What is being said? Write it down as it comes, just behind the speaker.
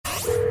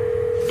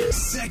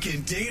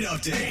Second date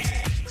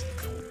update.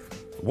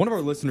 One of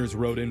our listeners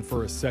wrote in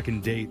for a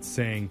second date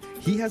saying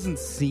he hasn't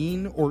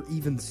seen or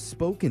even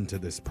spoken to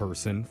this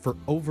person for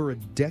over a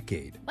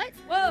decade. What?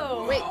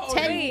 Whoa.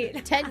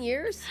 Wait, 10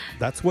 years?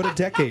 That's what a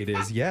decade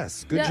is,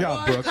 yes. Good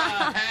job, Brooke.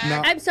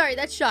 Now, I'm sorry,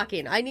 that's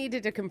shocking. I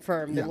needed to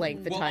confirm the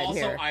length of time also,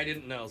 here. I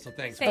didn't know, so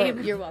thanks.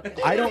 Same. You're welcome.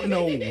 I don't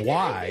know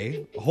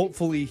why.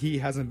 Hopefully he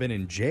hasn't been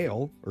in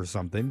jail or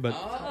something, but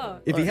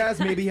if he has,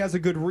 maybe he has a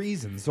good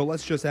reason. So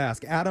let's just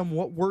ask. Adam,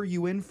 what were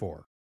you in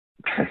for?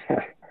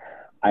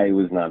 I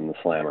was not in the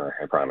slammer,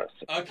 I promise.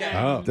 Okay.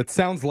 Oh, that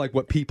sounds like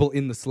what people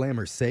in the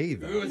slammer say,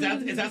 though. Ooh, is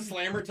that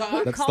slammer talk?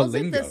 Who That's the calls it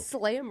lingo. the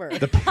slammer?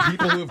 The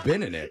people who have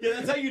been in it. Yeah,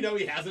 that's how you know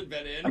he hasn't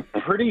been in.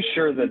 Pretty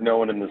sure that no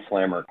one in the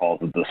slammer calls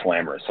it the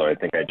slammer, so I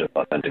think I just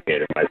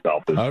authenticated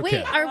myself. Okay.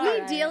 Wait, are we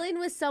Alright. dealing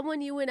with someone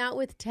you went out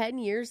with 10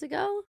 years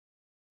ago?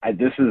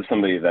 This is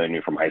somebody that I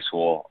knew from high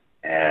school,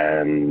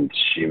 and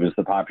she was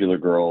the popular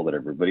girl that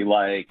everybody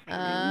liked.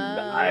 And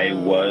I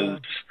was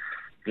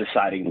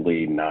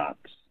decidedly not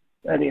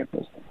any of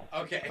those things.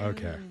 Okay.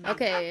 Okay.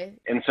 Okay.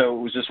 And so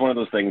it was just one of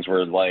those things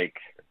where, like,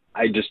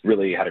 I just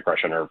really had a crush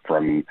on her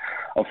from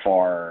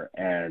afar,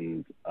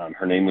 and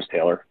her name was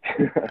Taylor.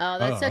 Oh,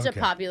 that's Oh, such okay.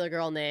 a popular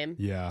girl name.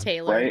 Yeah.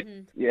 Taylor. Right?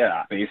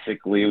 Yeah.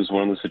 Basically, it was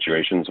one of those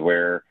situations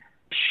where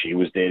she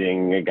was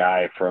dating a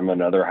guy from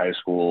another high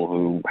school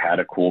who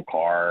had a cool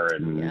car,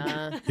 and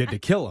Yeah. You had to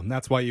kill him.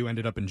 That's why you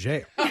ended up in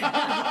jail.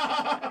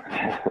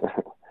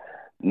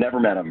 never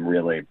met him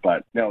really.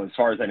 But no, as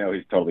far as I know,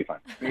 he's totally fine.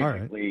 All right.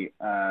 Basically,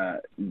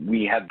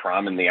 we had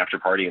prom in the after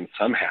party, and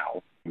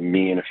somehow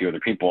me and a few other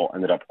people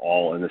ended up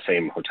all in the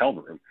same hotel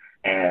room.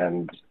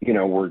 And, you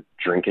know, we're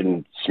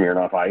drinking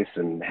Smirnoff Ice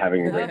and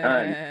having a great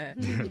time.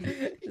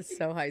 It's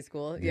so high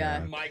school.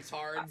 Yeah. Mike's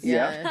Hards.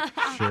 Yeah.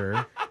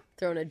 Sure.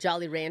 Throwing a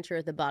Jolly Rancher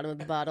at the bottom of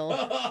the bottle.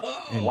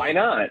 Why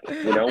not?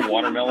 You know,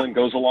 watermelon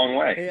goes a long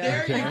way.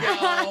 Yeah. There you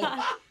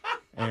go.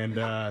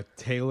 And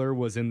Taylor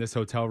was in this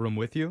hotel room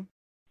with you?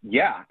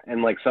 Yeah,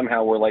 and like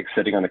somehow we're like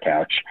sitting on the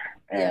couch,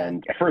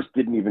 and at first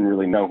didn't even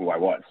really know who I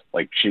was.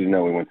 Like she didn't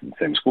know we went to the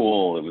same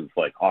school. It was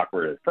like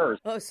awkward at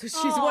first. Oh, so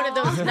she's one of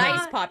those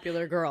nice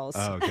popular girls.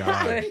 Oh,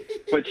 God.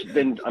 But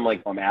then I'm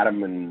like, I'm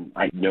Adam, and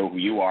I know who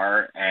you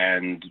are,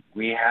 and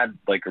we had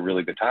like a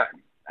really good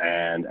time.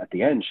 And at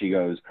the end, she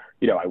goes,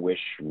 you know, I wish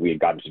we had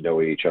gotten to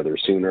know each other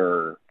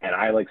sooner. And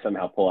I like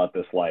somehow pull out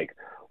this like,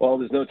 well,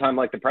 there's no time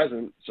like the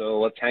present, so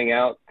let's hang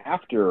out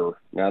after,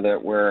 now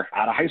that we're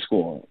out of high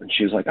school. And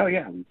she was like, oh,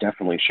 yeah, we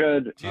definitely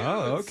should.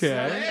 Oh,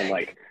 okay. And,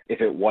 like,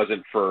 if it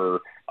wasn't for,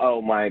 oh,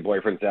 my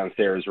boyfriend's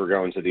downstairs, we're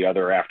going to the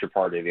other after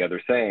party, the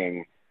other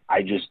thing,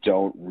 I just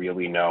don't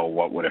really know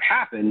what would have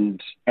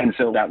happened. And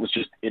so that was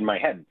just in my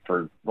head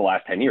for the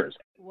last 10 years.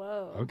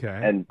 Whoa. Okay.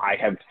 And I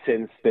have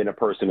since been a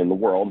person in the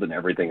world, and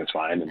everything is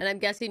fine. And I'm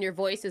guessing your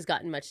voice has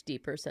gotten much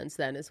deeper since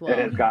then as It well.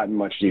 has gotten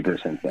much deeper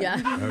since then.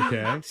 Yeah.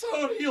 Okay.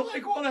 So do you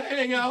like want to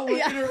hang out with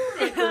Yeah.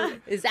 her?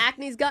 His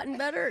acne's gotten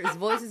better. His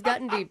voice has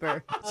gotten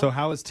deeper. So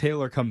how has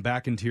Taylor come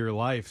back into your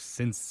life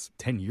since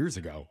 10 years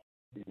ago?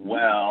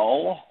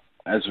 Well,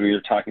 as we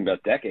were talking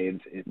about decades,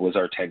 it was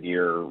our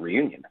 10-year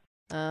reunion.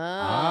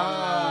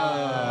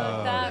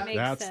 Oh. That makes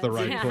That's the sense.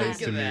 right Yeah. place Think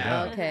to of meet that.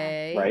 up.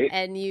 Okay. Right.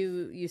 And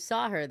you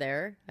saw her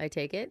there, I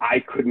take it? I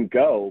couldn't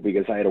go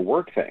because I had a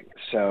work thing.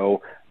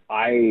 So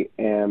I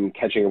am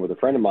catching up with a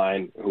friend of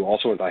mine who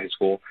also went to high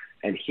school,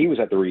 and he was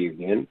at the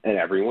reunion, and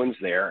everyone's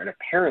there. And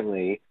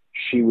apparently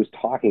she was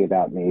talking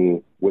about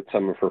me with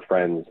some of her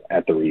friends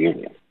at the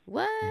reunion.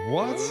 What?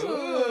 What?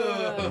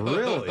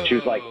 Really? She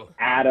was like,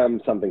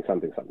 Adam, something,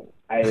 something, something.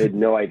 I had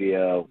no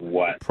idea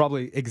what.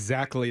 Probably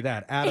exactly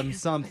that. Adam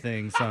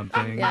something.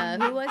 Yeah,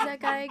 who was that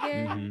guy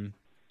again? Mhm.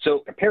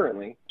 So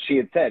apparently she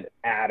had said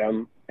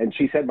Adam, and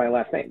she said my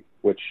last name,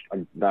 which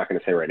I'm not going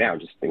to say right now,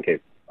 just in case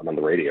I'm on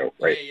the radio,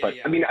 right? Yeah, But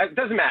yeah. I mean, it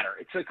doesn't matter.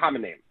 It's a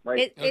common name, right?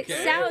 It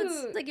Okay.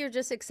 sounds like you're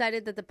just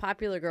excited that the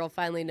popular girl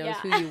finally knows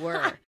Yeah. who you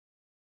were.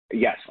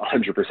 Yes,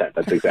 100%.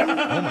 That's exactly.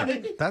 Oh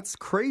my, that's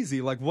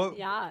crazy. Like what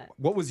Yeah.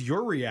 what was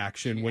your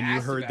reaction She when you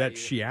asked heard about that you.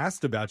 she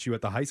asked about you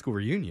at the high school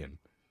reunion?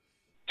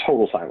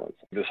 Total silence.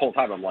 This whole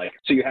time I'm like,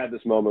 so you had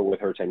this moment with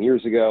her 10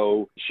 years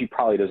ago. She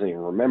probably doesn't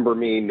even remember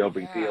me. No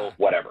big deal.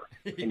 Whatever.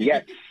 And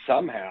yet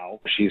somehow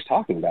she's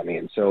talking about me.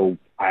 And so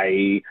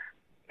I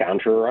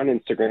found her on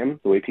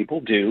Instagram the way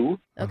people do.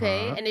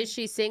 Okay, Uh-huh. and is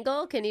she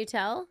single? Can you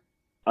tell?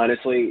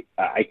 Honestly,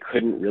 I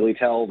couldn't really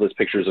tell. There's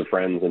pictures of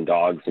friends and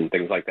dogs and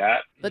things like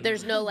that. But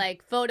there's no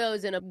like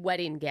photos in a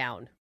wedding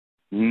gown.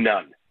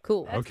 None.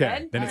 Cool. That's Okay,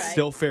 good. then All it's right.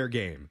 still fair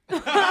game.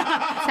 That's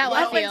how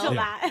I Up until feel.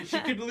 that. She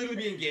could literally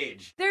be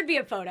engaged. There'd be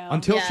a photo.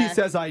 Until she Yeah.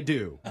 says I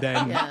do,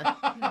 then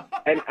Yeah.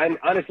 And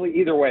honestly,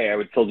 either way, I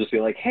would still just be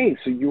like, hey,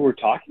 so you were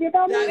talking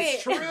about me?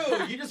 That's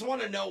true. You just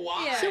want to know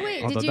why. Yeah. So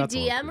wait, Although did you that's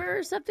DM awkward. her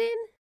or something?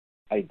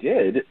 I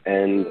did,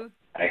 and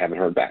I haven't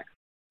heard back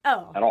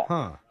Oh. at all.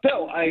 huh.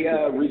 So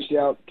I reached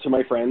out to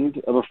my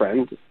friend of a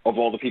friend of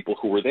all the people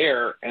who were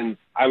there, and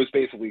I was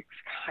basically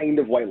kind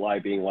of white lie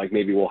being like,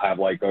 maybe we'll have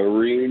like a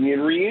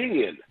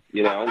reunion.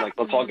 Like,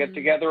 let's all get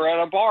together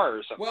at a bar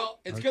or something. Well,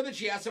 it's good that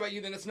she asked about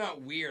you, then it's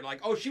not weird. Like,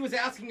 oh, she was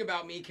asking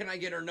about me, can I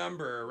get her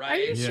number, right? Are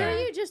you Yeah. sure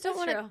you just don't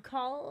That's want to true.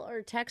 call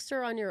or text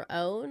her on your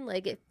own?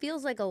 Like, it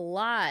feels like a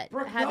lot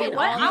Brooke, having no,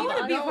 what? all I these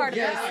wanna be other- part of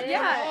this. Yeah,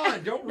 Yeah. come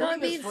on. Don't No, ruin I'm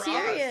this being for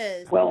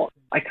serious. us. Well,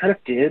 I kind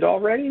of did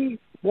already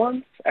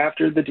once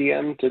after the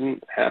DM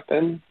didn't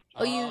happen.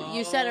 Oh,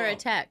 you sent her a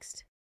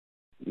text.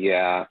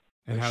 Yeah.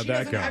 And how'd she that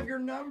doesn't go? have your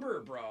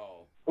number, bro.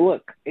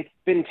 Look, it's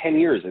been 10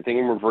 years. I think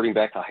I'm reverting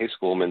back to high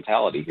school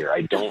mentality here.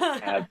 I don't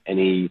have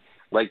any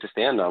leg to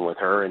stand on with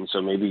her, and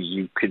so maybe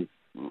you could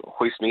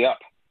hoist me up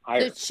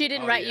higher. So she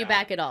didn't Oh, write you yeah.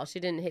 back at all. She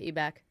didn't hit you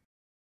back.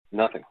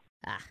 Nothing.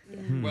 Ah.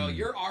 Well,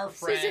 you're our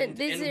friend,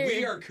 these and are-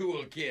 we are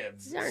cool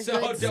kids. these aren't So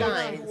good don't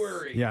signs. you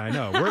worry. Yeah, I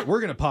know.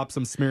 We're gonna pop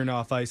some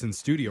Smirnoff Ice in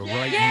studio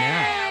right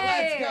now.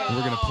 Let's go. And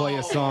we're gonna play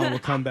a song. We'll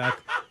come back.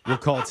 We'll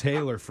call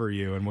Taylor for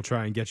you, and we'll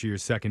try and get you your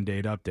second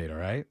date update. All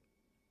right?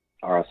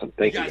 Awesome. You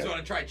Thank you. guys want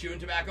to try chewing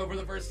tobacco for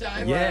the first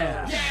time?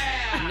 Yeah.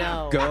 Yeah!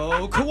 No.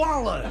 Go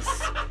koalas!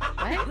 What?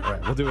 All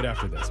right, we'll do it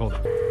after this. Hold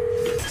on.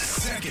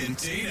 Second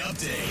date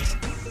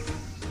update.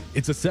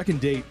 It's a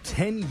second date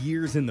 10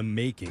 years in the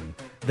making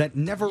that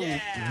never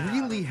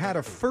really had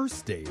a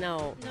first date.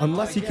 No.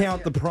 Unless you I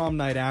count guess, the prom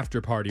night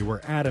after party where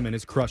Adam and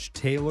his crush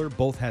Taylor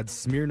both had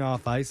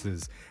Smirnoff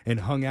Ices and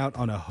hung out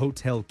on a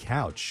hotel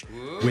couch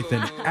with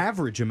an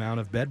average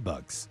amount of bed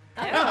bugs.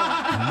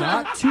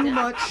 Not too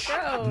much,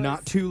 Gross.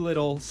 not too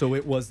little, so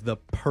it was the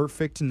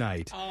perfect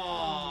night.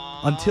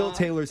 Until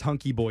Taylor's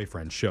hunky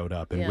boyfriend showed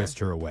up and Yeah. whisked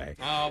her away.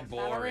 Oh, That'll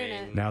ruin boring.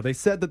 it. Now, they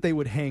said that they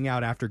would hang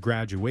out after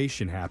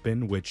graduation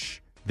happened,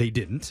 which they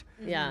didn't.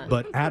 Yeah.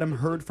 But Adam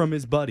heard from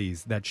his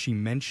buddies that she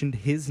mentioned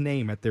his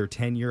name at their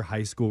 10-year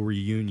high school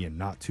reunion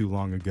not too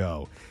long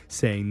ago,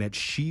 saying that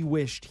she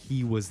wished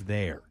he was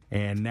there.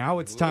 And now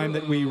it's time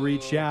that we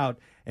reach out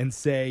and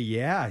say,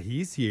 yeah,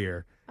 he's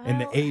here. And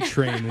the A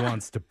train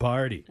wants to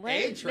party.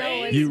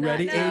 A-Train. it's You not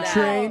ready, that. A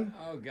train?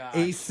 Oh, God.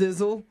 A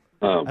Sizzle?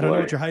 Oh, I don't know boy.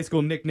 what your high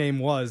school nickname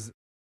was.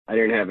 I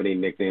didn't have any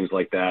nicknames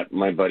like that.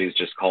 My buddies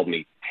just called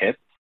me Pit.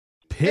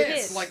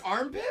 Pits? Like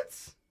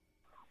armpits?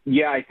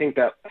 Yeah, I think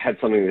that had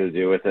something to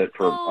do with it.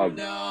 Oh,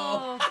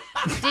 No.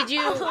 Did you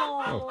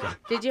Oh. God.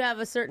 did you have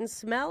a certain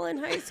smell in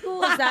high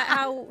school? Is that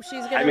how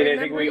she's gonna I mean, I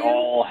remember think we you?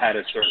 all had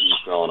a certain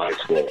smell in high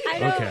school. I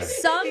know. Okay.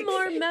 Some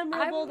more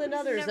memorable than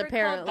I've others, never called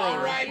apparently. All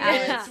right,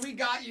 Yeah. Vince, we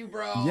got you,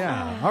 bro.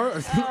 Yeah. All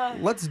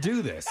right. Let's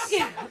do this.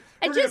 We're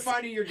And going to just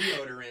find you your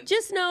deodorant.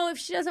 just know if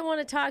she doesn't want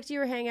to talk to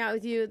you or hang out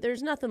with you,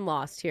 there's nothing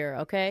lost here,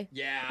 okay?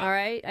 Yeah. All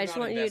right? I We're just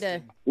not want you to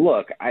invested.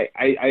 Look, I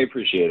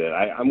appreciate it.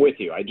 I'm with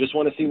you. I just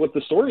want to see what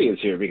the story is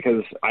here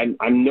because I'm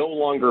no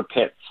longer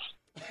Pitts.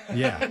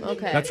 Yeah.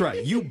 Okay. That's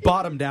right. You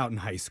bottomed out in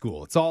high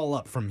school. It's all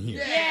up from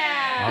here.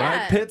 Yeah. All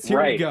right, Pitts, here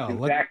right, we go.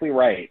 exactly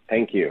right.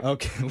 Thank you.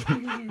 Okay,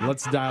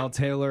 let's dial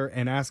Taylor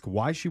and ask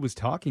why she was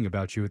talking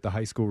about you at the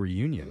high school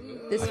reunion.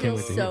 This I can't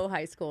feels wait to so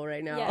high school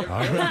right now. Yeah.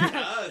 All right.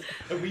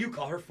 Does. Will you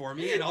call her for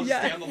me and I'll just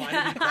stay on the line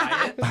and be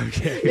quiet?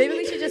 Okay. Maybe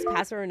we should just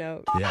pass her a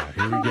note. Yeah,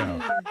 here we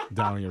go.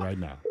 Dialing it right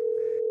now.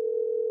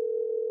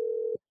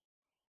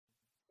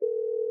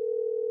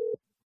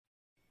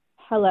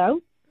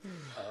 Hello.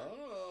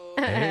 Oh.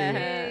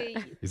 Hey.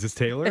 Is this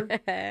Taylor?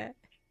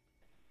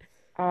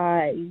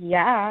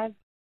 Yeah.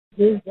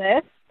 Who's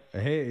this?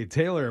 Hey,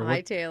 Taylor.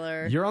 Hi,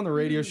 Taylor. You're on the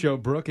radio show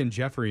Brooke and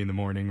Jeffrey in the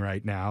morning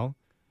right now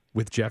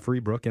with Jeffrey,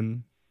 Brooke,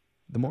 and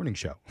the morning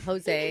show.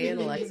 Jose and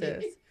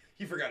Alexis.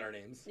 You forgot our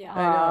names. Yeah.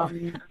 I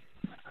know.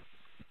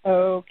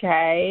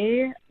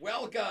 Okay.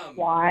 Welcome.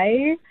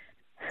 Why?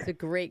 It's a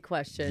great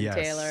question, Yes.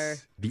 Taylor.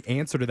 The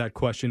answer to that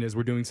question is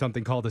we're doing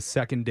something called a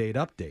second date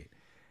update.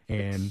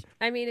 And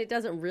I mean, it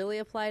doesn't really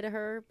apply to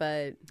her,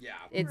 but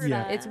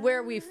Yeah. it's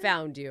where we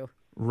found you.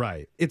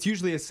 right. It's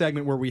usually a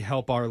segment where we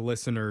help our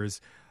listeners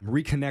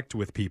reconnect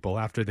with people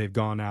after they've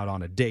gone out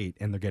on a date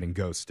and they're getting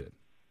ghosted.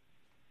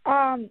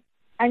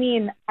 I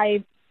mean,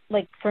 I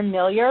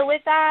familiar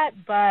with that,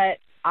 but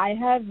I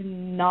have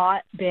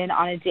not been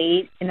on a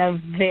date in a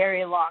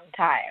very long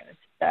time.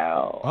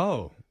 So,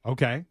 Oh,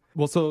 okay.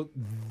 Well, so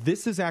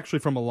this is actually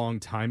from a long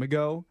time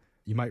ago.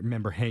 You might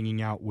remember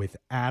hanging out with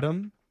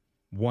Adam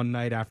one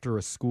night after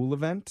a school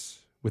event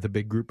with a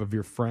big group of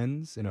your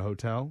friends in a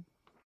hotel.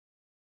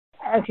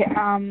 okay,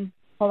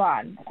 hold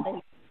on.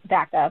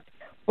 Back up.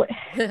 What,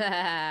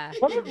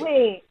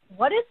 We're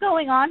what is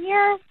going on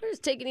here?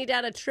 just taking you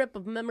down a trip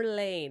of memory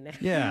lane.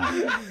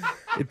 Yeah.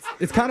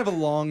 it's kind of a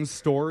long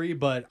story,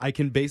 but I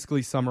can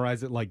basically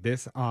summarize it like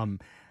this.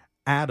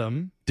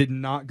 Adam did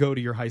not go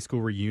to your high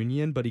school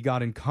reunion, but he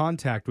got in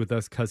contact with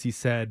us because he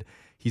said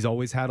he's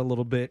always had a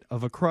little bit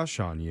of a crush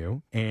on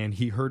you. And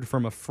he heard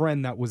from a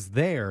friend that was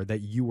there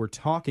that you were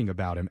talking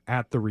about him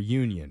at the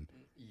reunion,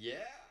 Yeah.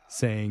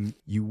 saying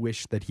you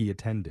wish that he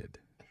attended.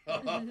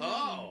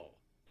 Oh.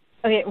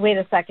 Okay, wait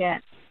a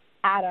second.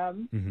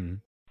 Adam, Hmm.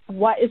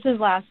 what is his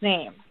last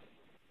name?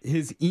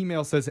 His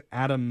email says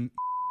Adam.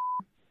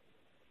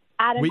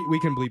 Adam, We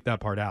can bleep that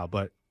part out,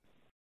 but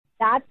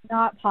that's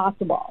not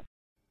possible.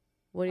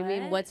 What do you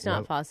mean? What? What's not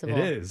well, possible? It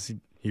is.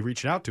 He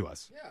reached out to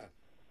us.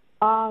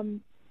 Yeah.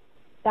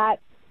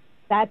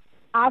 That's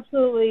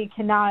absolutely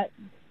cannot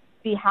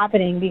be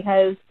happening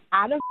because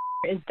Adam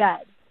is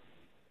dead.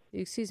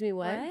 Excuse me,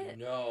 what?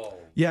 No.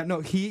 Yeah, no,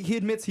 he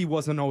admits he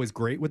wasn't always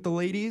great with the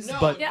ladies, No,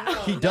 but no,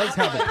 he does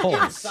have a not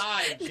pulse.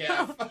 Inside,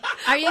 Jeff.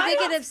 Are you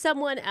thinking of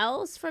someone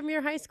else from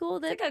your high school?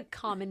 That It's like a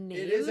common name.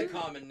 It is a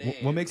common name.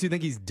 What makes you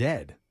think he's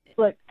dead?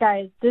 Look,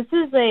 guys, this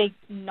is like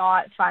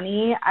not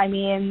funny. I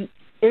mean,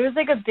 it was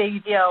like a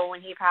big deal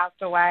when he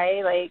passed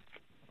away. Like,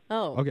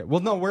 Oh, Okay,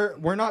 well, no,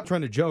 we're not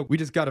trying to joke. We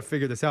just got to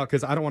figure this out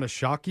because I don't want to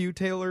shock you,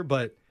 Taylor,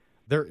 but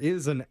there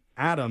is an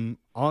Adam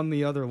on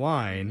the other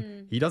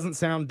line. He doesn't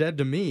sound dead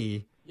to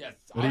me, Yes,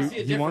 but I see a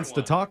he different wants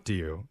to one. talk to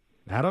you.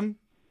 Adam?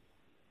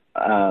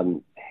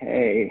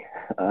 Hey,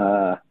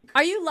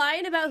 are you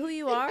lying about who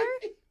you are?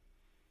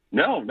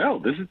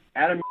 no, this is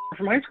Adam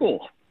from high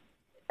school.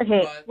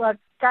 okay, But- look,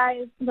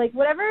 guys, like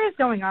whatever is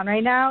going on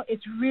right now,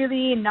 it's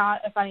really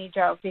not a funny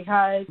joke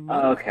because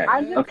Okay,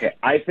 I'm just- okay.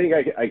 I think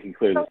I can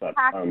clear this up.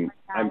 right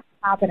now is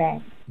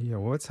happening. Yeah,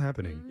 what's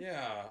happening?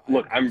 Yeah.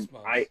 Look, I have I'm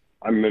goosebumps.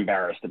 I'm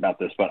embarrassed about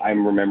this, but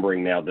I'm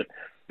remembering now that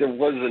there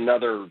was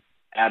another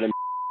Adam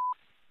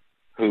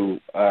who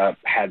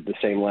had the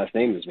same last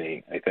name as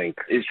me. I think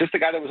is this the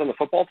guy that was on the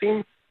football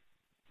team?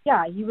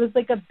 Yeah, he was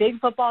like a big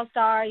football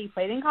star. He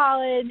played in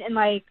college, and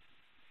like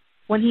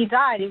when he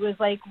died, it was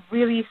like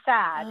really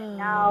sad. And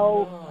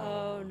now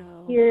Oh,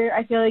 no. here,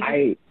 I feel like I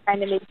he's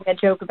kind of making a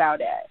joke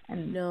about it.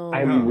 And No. I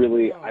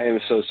am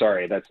so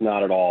sorry. That's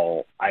not at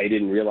all. I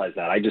didn't realize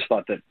that. I just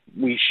thought that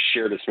we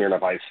shared a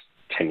Smirnoff Ice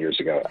 10 years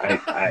ago.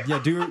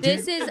 Yeah,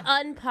 This is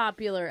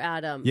unpopular,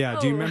 Adam. yeah,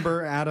 do you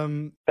remember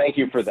Adam Thank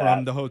you for that.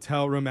 from the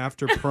hotel room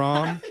after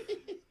prom?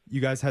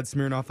 You guys had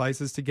Smirnoff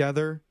Ices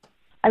together?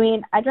 I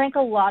mean, I drank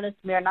a lot of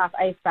Smirnoff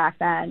Ice back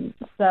then,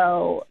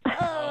 so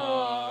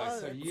Oh,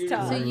 so you,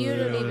 tough. So you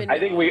don't even know.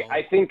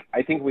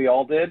 I think we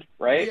all did,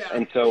 right? Yeah.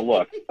 And so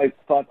look, I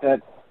thought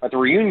that at the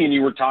reunion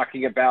you were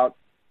talking about.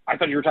 I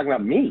thought you were talking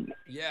about me,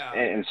 Yeah.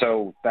 and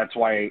so that's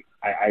why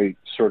I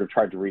sort of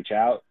tried to reach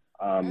out.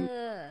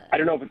 I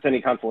don't know if it's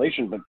any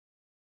consolation, but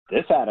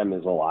this Adam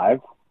is alive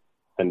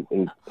and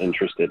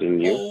interested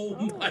in you.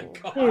 Oh my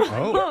God. dude,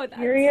 Oh. that's...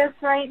 serious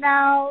right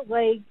now.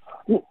 Like,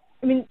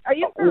 I mean, are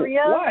you for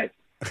real? What?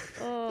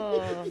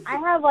 Oh. I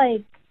have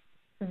like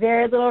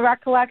very little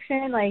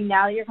recollection. Like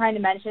now that you're kind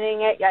of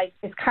mentioning it, like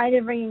it's kind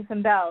of ringing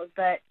some bells.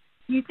 But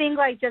you think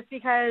like just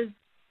because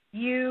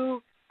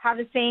you have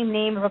the same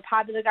name of a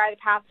popular guy that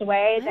passed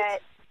away, What? that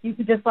you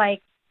could just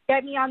like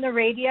get me on the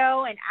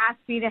radio and ask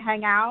me to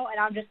hang out, and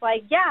I'm just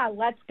like, yeah,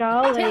 let's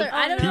go. Taylor, Like,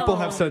 I don't know. People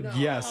have said no.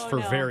 yes Oh, for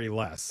no. very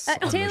less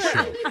on Taylor, the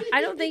show. I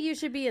don't think you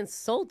should be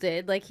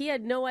insulted. Like, he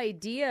had no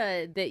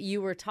idea that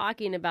you were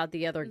talking about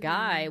the other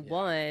guy,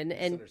 one.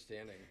 And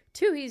Misunderstanding.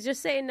 two, he's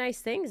just saying nice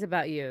things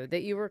about you,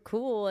 that you were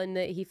cool and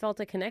that he felt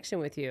a connection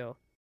with you.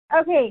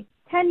 okay,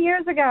 10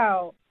 years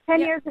ago. 10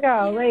 Yeah. years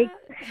ago. Like,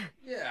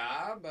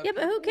 Yeah, but Yeah,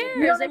 but who you cares?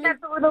 don't I think mean,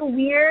 that's a little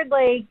weird?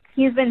 Like,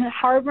 he's been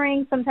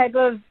harboring some type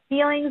of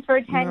feelings for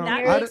 10 No, that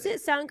years. I makes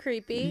it sound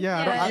creepy.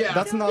 Yeah, Yeah.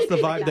 that's not the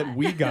vibe that that.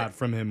 we got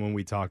from him when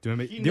we talked to him.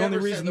 He The only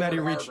never said reason the that he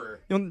word reached harbor.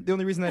 the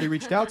only reason that he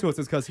reached out to us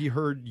is because he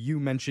heard you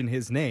mention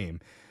his name,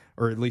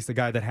 or at least the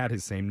guy that had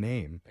his same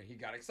name. he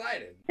got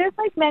excited. There's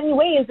like many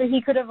ways that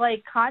he could have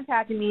like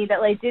contacted me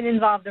that like didn't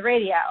involve the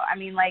radio. I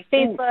mean, like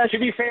Facebook, To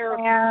be fair,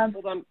 Instagram,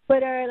 hold on.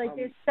 Twitter. Like,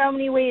 there's so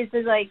many ways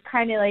to like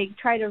kind of like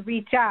try to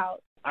reach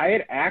out. I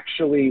had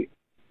actually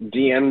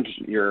DM'd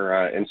your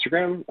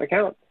Instagram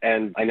account,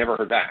 and I never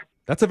heard back.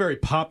 That's a very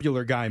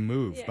popular guy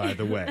move, by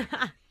the way,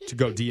 to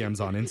go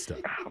DMs on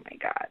Insta. Oh my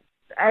god.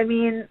 I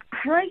mean,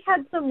 I like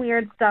had some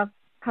weird stuff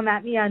come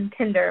at me on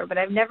Tinder, but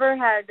I've never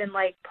had been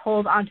like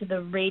pulled onto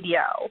the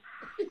radio.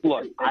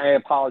 Look, I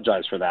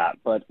apologize for that,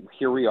 but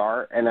here we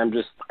are, and I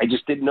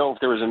just didn't know if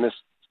there was a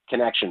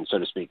misconnection, so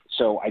to speak.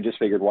 So I just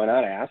figured, why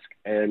not ask?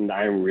 And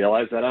I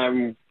realized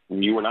that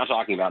you were not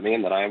talking about me,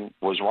 and that I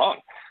was wrong.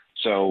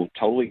 So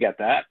totally get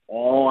that.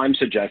 All I'm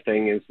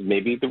suggesting is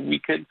maybe that we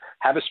could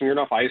have a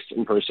Smirnoff Ice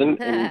in person.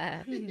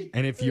 And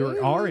And if you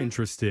are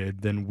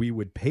interested, then we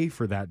would pay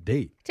for that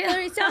date. Taylor,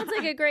 he sounds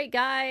like a great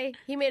guy.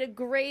 He made a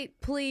great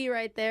plea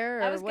right there,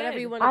 That or was whatever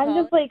good. you want to I'm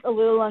call just like a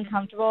little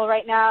uncomfortable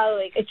right now.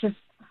 Like, it's just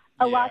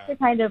a lot Yeah. to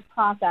kind of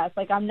process.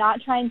 Like, I'm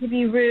not trying to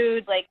be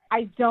rude. Like,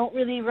 I don't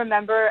really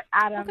remember it.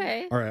 Adam.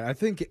 Okay. All right, I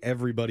think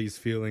everybody's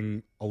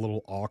feeling a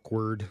little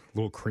awkward, a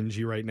little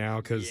cringy right now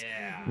because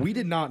Yeah. we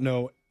did not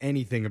know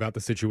anything about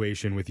the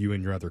situation with you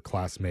and your other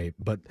classmate,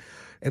 but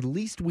at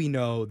least we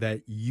know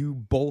that you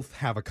both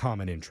have a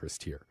common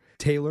interest here.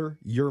 Taylor,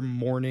 you're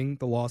mourning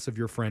the loss of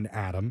your friend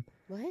Adam,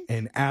 What?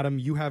 and Adam,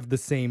 you have the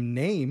same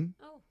name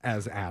Oh.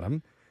 as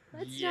Adam.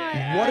 That's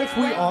Yeah. not. What if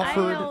we I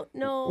offered? don't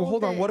know. Well,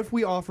 hold on. that- What if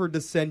we offered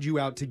to send you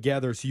out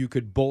together so you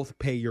could both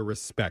pay your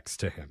respects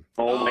to him?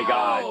 oh my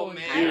God. Oh, I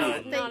man. don't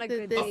That's think not a that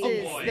good this thing.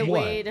 is Oh, boy. the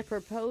What? way to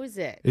propose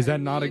it. Is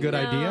that not a good No.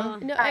 idea?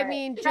 No, I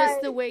mean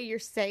just the way you're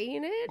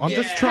saying it. I'm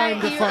just Yeah.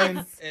 trying to You're-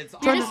 find It's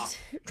trying off.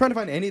 trying to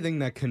find anything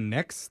that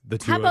connects the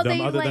two How of about them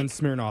they, other than like,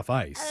 Smirnoff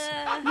Ice.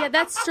 Yeah,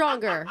 that's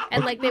stronger.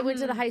 And like they went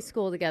to the high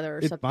school together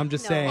or something. I'm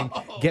just saying,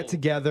 get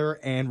together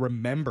and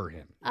remember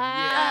him.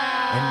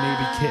 Ah,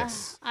 and maybe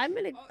kiss. I'm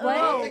gonna.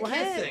 Oh, What?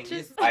 kissing.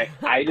 Just-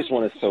 I just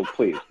want to, so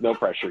please, no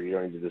pressure. You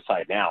don't need to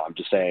decide now. I'm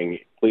just saying,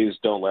 please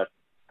don't let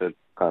the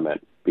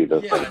comment be the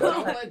Yeah, thing.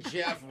 don't let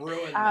Jeff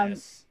ruin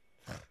this.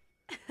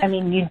 I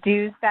mean, you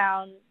do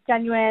sound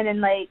genuine,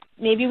 and like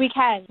maybe we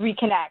can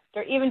reconnect,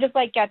 or even just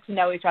like get to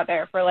know each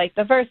other for like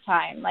the first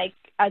time, like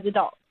as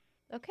adults.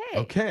 Okay.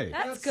 Okay.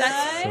 That's good.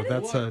 So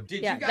that's a.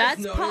 Did Yeah, you guys that's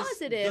notice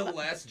positive. the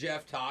less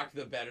Jeff talked,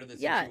 the better the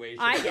Yeah, situation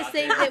I got just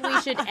think there? that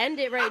we should end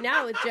it right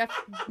now with Jeff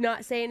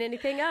not saying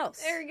anything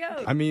else. There we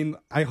go. I mean,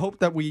 I hope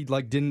that we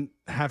like didn't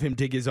have him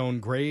dig his own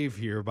grave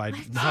here by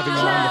having him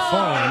on the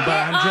phone. But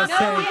I'm just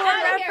saying.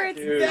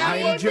 Dude,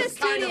 I'm that was just-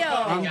 kinda studio.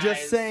 funny, I'm guys.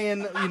 just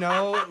saying,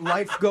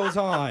 life goes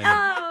on.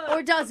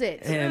 Or does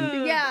it?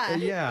 And yeah.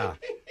 yeah.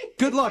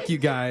 Good luck, you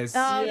guys.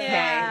 Okay.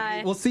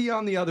 Yeah. We'll see you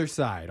on the other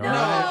side, all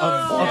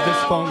right, of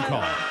this phone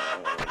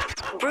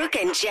call. Brooke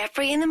and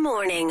Jeffrey in the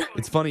morning.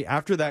 It's funny,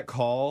 after that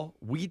call,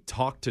 we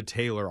talked to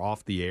Taylor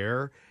off the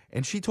air,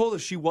 and she told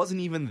us she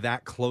wasn't even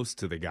that close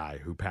to the guy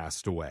who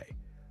passed away.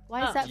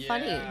 Why is that Yeah.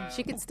 funny?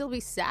 She could still be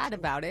sad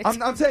about it.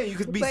 I'm saying you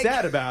could be Like-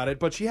 sad about it,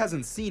 but she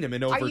hasn't seen him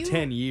in over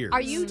 10 years. Are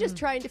you just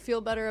trying to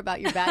feel better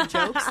about your bad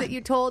jokes that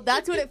you told?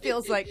 That's what it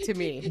feels like to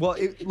me. Well,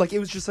 it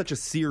was just such a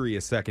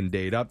serious second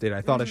date update.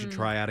 I thought I should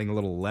try adding a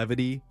little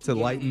levity to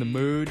lighten the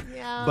mood.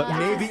 Yeah.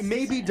 But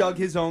maybe dug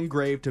his own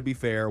grave, to be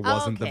fair,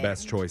 wasn't the Okay.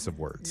 best choice of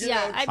words.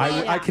 Yeah, I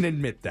mean, I can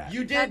admit that.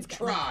 You did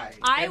try.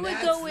 I and would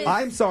that's go with-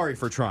 I'm sorry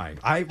for trying.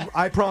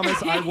 I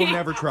promise I will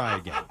never try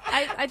again.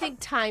 I think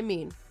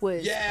timing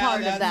was Yeah,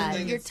 part that's of the that.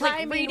 thing. Your It's Like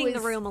timing reading was the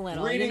room a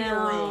little. reading you the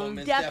know? room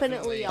is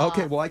definitely off.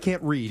 Okay, well, I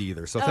can't read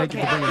either, so thank you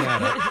for Okay. bringing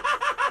that up.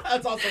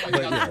 That's also why you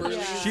But got yeah, the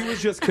first. she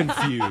was just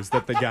confused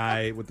that the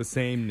guy with the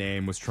same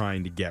name was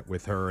trying to get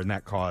with her, and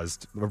that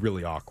caused a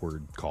really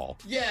awkward call.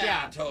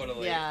 Yeah,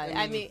 totally. Yeah,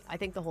 I mean, I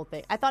think the whole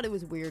thing. I thought it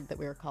was weird that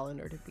we were calling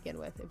her to begin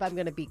with. If I'm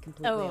going to be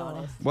completely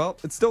honest, Well,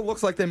 it still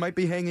looks like they might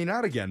be hanging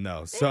out again,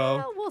 though. So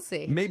yeah, we'll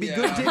see. maybe Yeah.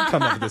 good did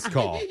come of this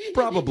call.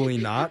 Probably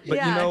not. But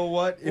you Yeah. know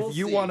what? If We'll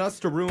you see. want us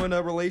to ruin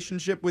a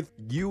relationship with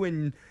you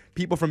and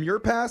people from your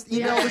past,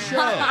 email the show.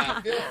 Yeah,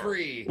 feel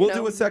free. We'll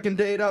do a second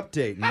date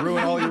update and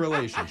ruin all your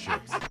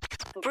relationships.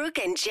 Brooke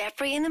and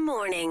Jeffrey in the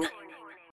morning.